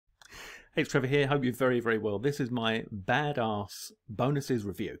Hey, it's Trevor here. Hope you're very, very well. This is my badass bonuses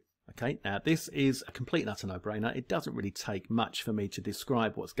review. Okay, now this is a complete and utter no-brainer. It doesn't really take much for me to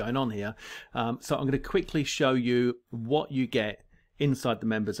describe what's going on here. So I'm going to quickly show you what you get inside the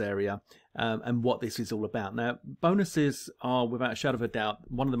members area and what this is all about. Now, bonuses are, without a shadow of a doubt,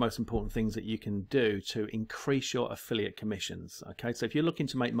 one of the most important things that you can do to increase your affiliate commissions. Okay, so if you're looking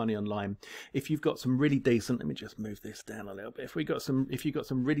to make money online, if you've got some really decent, let me just move this down a little bit. If you've got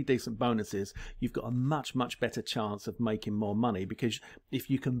some really decent bonuses, you've got a much better chance of making more money, because if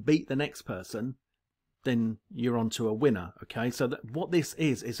you can beat the next person, then you're on to a winner. Okay, so what this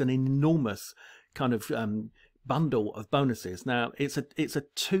is an enormous kind of bundle of bonuses. Now it's a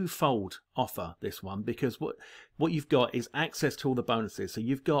twofold offer, this one, because what you've got is access to all the bonuses. So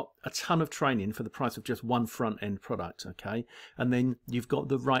you've got a ton of training for the price of just one front end product, okay, and then you've got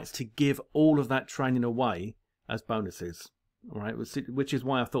the rights to give all of that training away as bonuses. All right, which is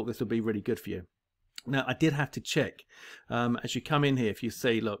why I thought this would be really good for you. Now I did have to check as you come in here. If you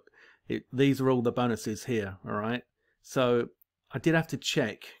see, look, these are all the bonuses here. All right, so I did have to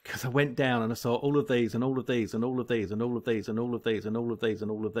check, because I went down and I saw all of these and all of these and all of these and all of these and all of these and all of these and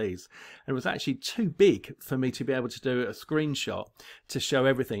all of these. And it was actually too big for me to be able to do a screenshot to show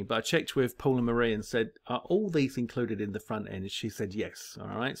everything. But I checked with Paula Marie and said, are all these included in the front end? And she said yes. All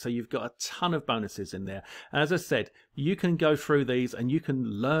right. So you've got a ton of bonuses in there. And as I said, you can go through these and you can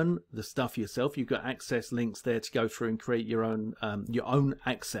learn the stuff yourself. You've got access links there to go through and create your own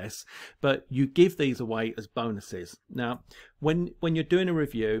access. But you give these away as bonuses. Now, when you're doing a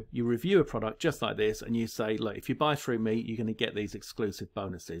review, you review a product just like this and you say, look, if you buy through me, you're going to get these exclusive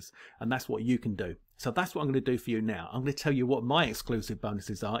bonuses. And that's what you can do. So that's what I'm going to do for you now. I'm going to tell you what my exclusive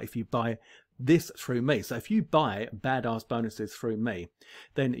bonuses are if you buy this through me. So if you buy badass bonuses through me,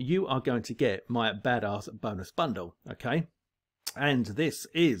 then you are going to get my badass bonus bundle. Okay. And this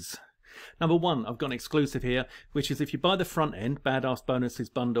is number one. I've got an exclusive here, which is if you buy the front end badass bonuses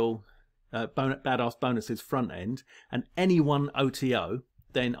bundle, badass bonuses front end, and any one OTO,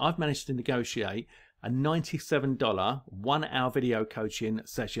 then I've managed to negotiate a $97 1-hour video coaching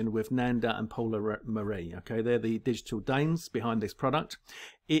session with Nanda and Paula Marie. Okay, they're the digital dames behind this product.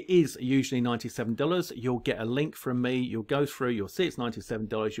 It is usually $97. You'll get a link from me. You'll go through, you'll see it's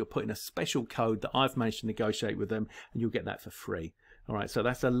 $97. You'll put in a special code that I've managed to negotiate with them, and you'll get that for free. All right, so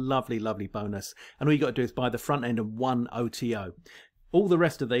that's a lovely bonus. And all you got to do is buy the front end of one OTO. All the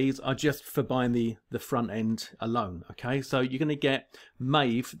rest of these are just for buying the front end alone. Okay, so you're going to get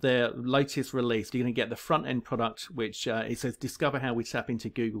Mave, their latest release. You're going to get the front end product, which it says, discover how we tap into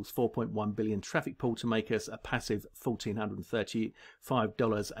Google's 4.1 billion traffic pool to make us a passive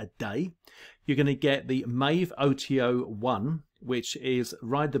 $1,435 a day. You're going to get the Mave OTO 1, which is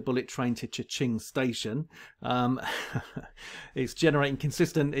ride the bullet train to Cha-Ching Station. It's generating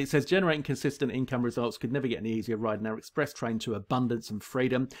consistent, it says generating consistent income results could never get any easier. Riding our express train to abundance and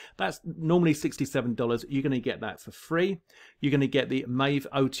freedom. That's normally $67. You're going to get that for free. You're going to get the Mave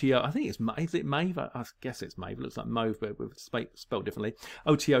OTO, I think it's, is it Mave? I guess it's Mave. It looks like Mauve, but spelled differently.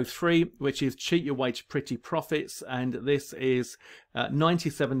 OTO 3, which is cheat your way to pretty profits. And this is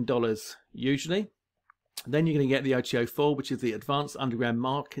 $97 usually. Then you're going to get the OTO 4, which is the Advanced Underground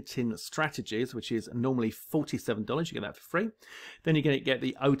Marketing Strategies, which is normally $47. You get that for free. Then you're going to get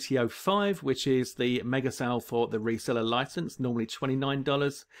the OTO 5, which is the mega sale for the reseller license, normally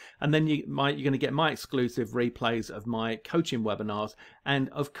 $29. And then you're going to get my exclusive replays of my coaching webinars. And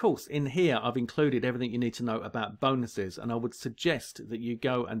of course, in here, I've included everything you need to know about bonuses. And I would suggest that you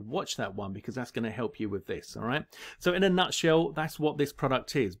go and watch that one, because that's going to help you with this. All right. So in a nutshell, that's what this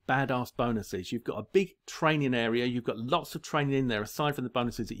product is. Badass bonuses. You've got a big training area. You've got lots of training in there aside from the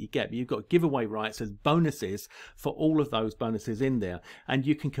bonuses that you get, but you've got giveaway rights as bonuses for all of those bonuses in there, and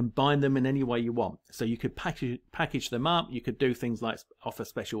you can combine them in any way you want. So you could package them up. You could do things like offer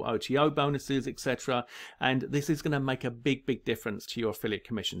special OTO bonuses, etc. And this is going to make a big difference to your affiliate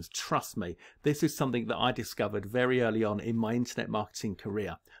commissions. Trust me, this is something that I discovered very early on in my internet marketing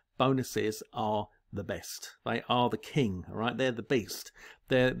career. Bonuses are the best. They are the king. All right, they're the beast.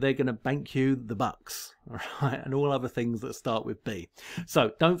 They're going to bank you the bucks, all right, and all other things that start with B.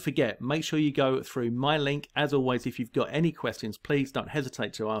 So don't forget, make sure you go through my link. As always, if you've got any questions, please don't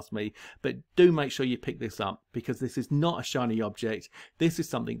hesitate to ask me, but do make sure you pick this up, because this is not a shiny object. This is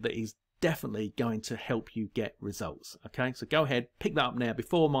something that is definitely going to help you get results. Okay, so go ahead, pick that up now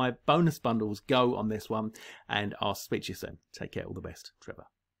before my bonus bundles go on this one, and I'll speak to you soon. Take care, all the best, Trevor.